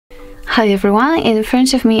Hi everyone, in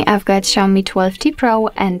front of me I've got Xiaomi 12T Pro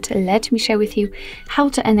and let me share with you how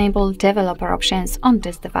to enable developer options on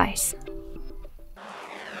this device.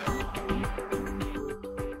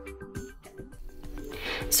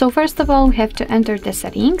 So first of all we have to enter the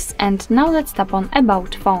settings and now let's tap on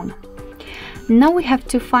About Phone. Now we have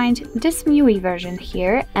to find this MIUI version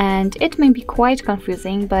here, and it may be quite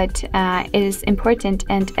confusing, but it is important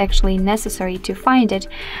and actually necessary to find it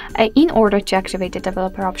in order to activate the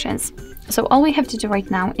developer options. So all we have to do right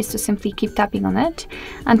now is to simply keep tapping on it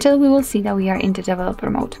until we will see that we are in the developer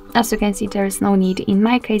mode. As you can see, there is no need in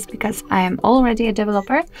my case because I am already a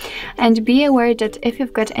developer, and be aware that if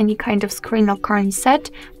you've got any kind of screen lock currently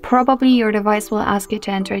set, probably your device will ask you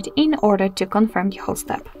to enter it in order to confirm the whole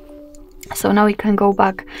step. So now we can go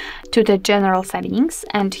back to the general settings,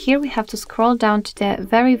 and here we have to scroll down to the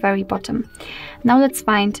very bottom. Now let's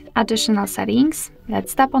find additional settings,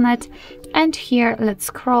 let's tap on it, and here let's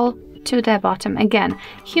scroll to the bottom again.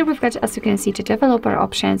 Here we've got, as you can see, the developer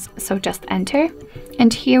options, so just enter.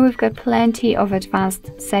 And here we've got plenty of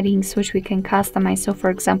advanced settings which we can customize. So for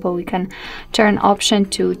example, we can turn option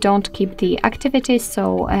to don't keep the activities,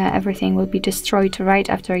 so everything will be destroyed right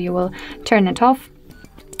after you will turn it off.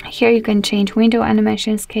 Here you can change window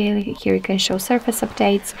animation scale, here you can show surface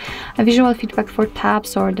updates, a visual feedback for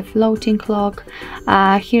taps or the floating clock.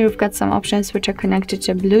 Here we've got some options which are connected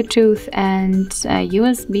to Bluetooth and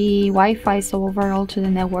USB, Wi-Fi, so overall to the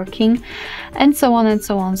networking, and so on and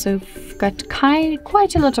so on. So we've got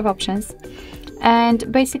quite a lot of options.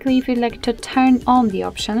 And basically if you'd like to turn on the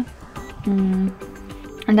option,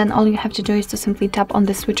 and then all you have to do is to simply tap on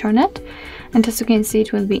the switch on it, and as you can see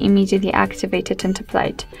it will be immediately activated and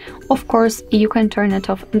applied. Of course you can turn it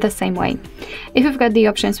off the same way if you've got the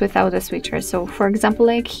options without the switcher. So for example,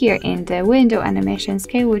 like here in the window animation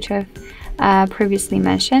scale, which I've previously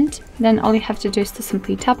mentioned, then all you have to do is to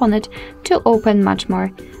simply tap on it to open much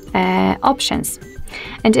more options.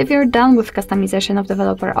 And if you're done with customization of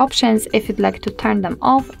developer options, if you'd like to turn them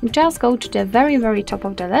off, just go to the very top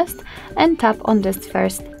of the list and tap on this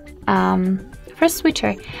first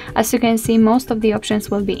switcher. As you can see, most of the options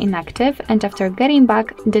will be inactive, and after getting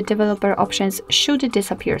back, the developer options should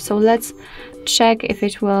disappear. So let's check if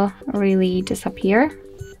it will really disappear.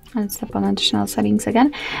 Let's tap on additional settings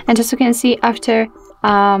again, and as you can see, after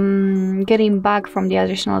getting back from the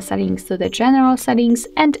additional settings to the general settings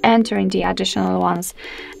and entering the additional ones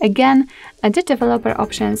again, the developer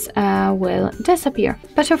options will disappear.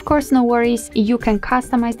 But of course, no worries, you can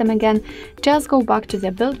customize them again. Just go back to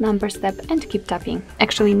the build number step and keep tapping.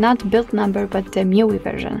 Actually, not build number, but the MIUI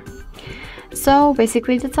version. So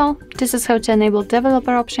basically that's all. This is how to enable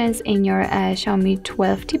developer options in your Xiaomi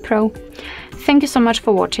 12T Pro. Thank you so much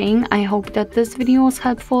for watching. I hope that this video was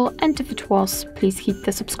helpful, and if it was, please hit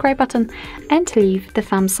the subscribe button and leave the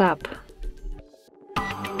thumbs up.